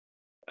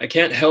I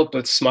can't help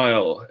but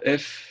smile,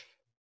 if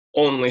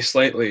only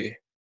slightly,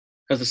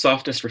 as the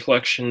softest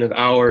reflection of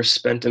hours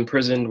spent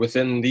imprisoned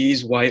within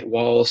these white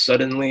walls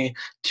suddenly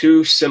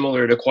too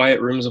similar to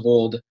quiet rooms of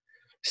old,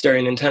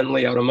 staring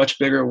intently out a much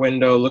bigger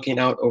window, looking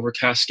out over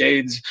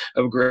cascades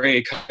of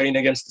gray cutting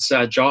against the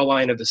sad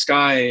jawline of the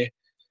sky,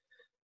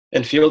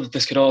 and feel that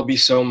this could all be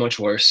so much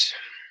worse.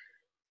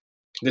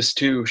 This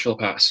too shall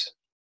pass.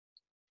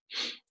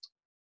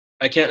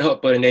 I can't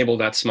help but enable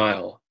that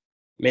smile,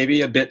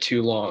 maybe a bit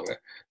too long,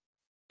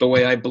 the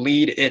way I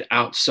bleed it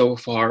out so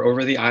far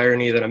over the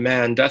irony that a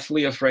man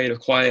deathly afraid of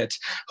quiet,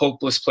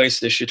 hopeless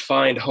places should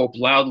find hope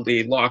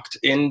loudly locked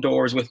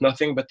indoors with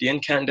nothing but the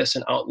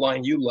incandescent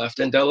outline you left,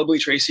 indelibly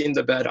tracing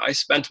the bed I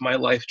spent my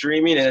life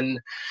dreaming in,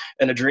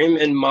 and a dream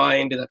in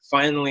mind that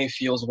finally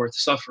feels worth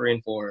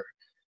suffering for.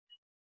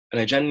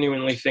 And I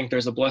genuinely think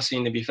there's a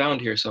blessing to be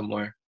found here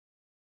somewhere.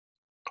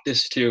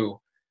 This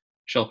too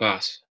shall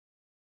pass.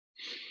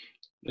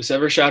 This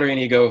ever-shattering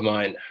ego of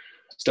mine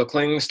still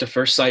clings to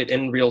first sight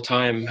in real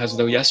time, as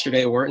though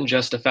yesterday weren't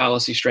just a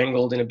fallacy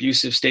strangled in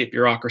abusive state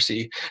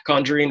bureaucracy,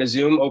 conjuring a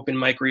Zoom open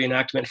mic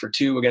reenactment for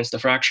two against a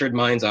fractured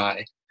mind's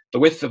eye. The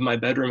width of my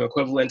bedroom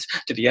equivalent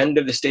to the end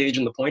of the stage,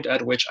 and the point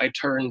at which I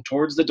turned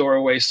towards the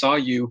doorway saw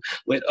you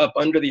lit up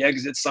under the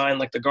exit sign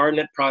like the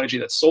gardenet prodigy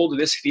that sold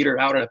this theater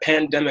out in a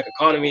pandemic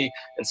economy,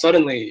 and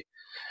suddenly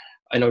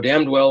I know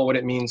damned well what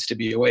it means to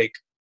be awake.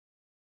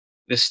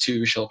 This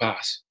too shall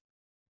pass.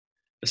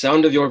 The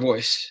sound of your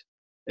voice,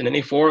 in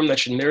any form that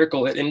should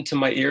miracle it into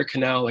my ear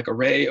canal like a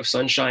ray of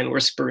sunshine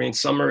whispering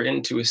summer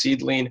into a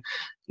seedling,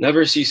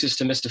 never ceases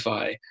to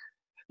mystify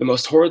the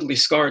most horridly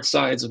scarred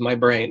sides of my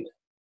brain.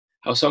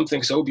 How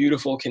something so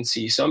beautiful can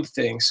see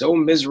something so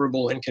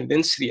miserable and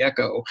convince the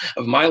echo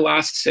of my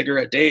last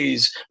cigarette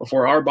days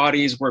before our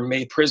bodies were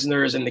made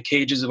prisoners in the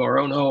cages of our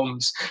own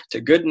homes,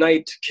 to good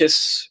night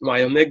kiss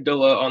my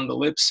amygdala on the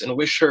lips and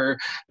wish her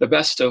the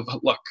best of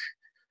luck.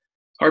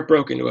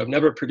 Heartbroken to have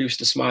never produced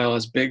a smile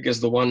as big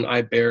as the one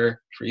I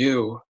bear for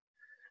you.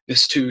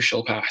 This too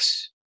shall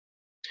pass.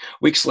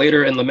 Weeks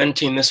later, and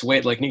lamenting this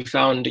weight like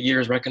newfound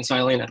years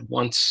reconciling at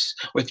once,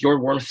 with your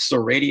warmth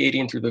still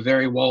radiating through the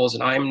very walls,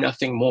 and I am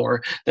nothing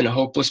more than a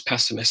hopeless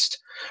pessimist,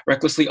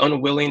 recklessly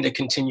unwilling to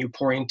continue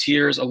pouring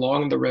tears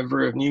along the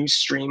river of news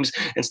streams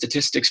and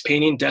statistics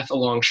painting death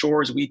along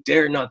shores we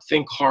dare not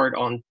think hard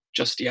on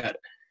just yet.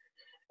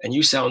 And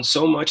you sound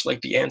so much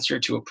like the answer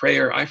to a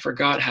prayer I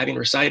forgot having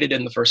recited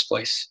in the first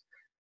place.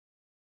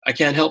 I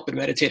can't help but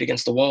meditate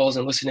against the walls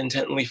and listen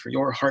intently for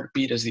your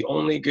heartbeat as the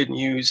only good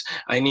news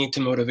I need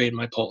to motivate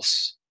my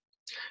pulse.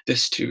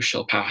 This too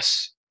shall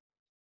pass.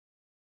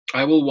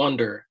 I will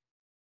wander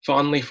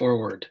fondly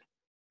forward,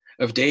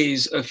 of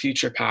days of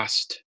future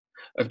past,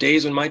 of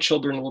days when my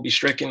children will be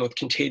stricken with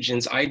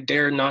contagions I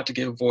dare not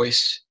give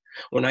voice,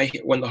 when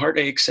the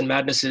heartaches and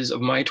madnesses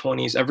of my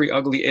 20s, every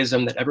ugly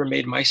ism that ever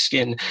made my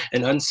skin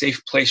an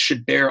unsafe place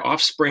should bear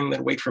offspring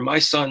that wait for my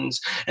sons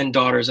and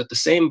daughters at the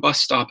same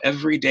bus stop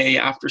every day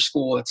after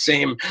school, that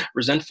same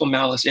resentful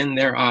malice in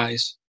their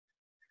eyes.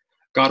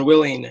 God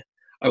willing,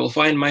 I will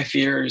find my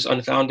fears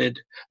unfounded.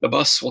 The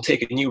bus will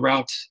take a new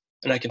route,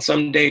 and I can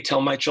someday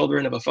tell my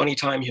children of a funny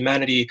time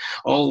humanity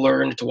all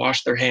learned to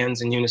wash their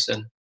hands in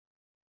unison.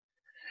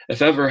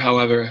 If ever,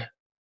 however,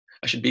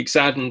 I should be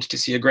saddened to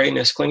see a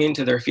grayness clinging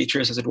to their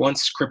features as it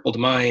once crippled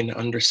mine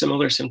under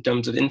similar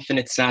symptoms of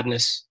infinite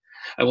sadness,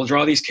 I will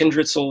draw these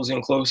kindred souls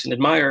in close and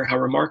admire how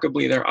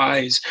remarkably their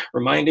eyes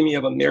reminded me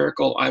of a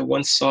miracle I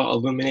once saw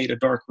illuminate a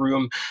dark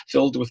room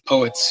filled with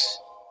poets,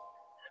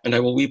 and I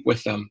will weep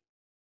with them.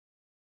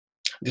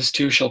 This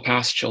too shall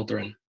pass,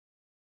 children.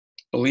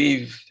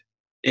 Believe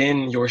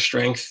in your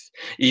strength.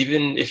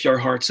 Even if your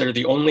hearts are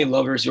the only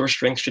lovers your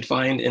strength should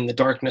find in the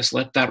darkness,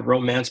 let that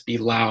romance be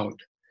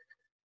loud.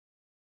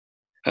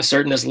 As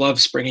certain as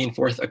love springing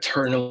forth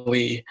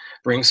eternally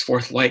brings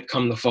forth light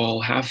come the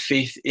fall, have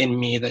faith in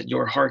me that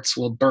your hearts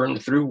will burn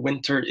through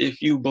winter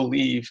if you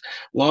believe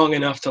long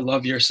enough to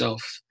love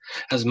yourself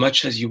as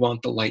much as you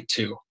want the light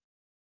to.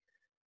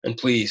 And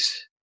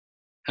please,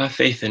 have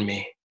faith in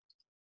me.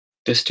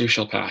 This too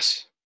shall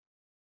pass.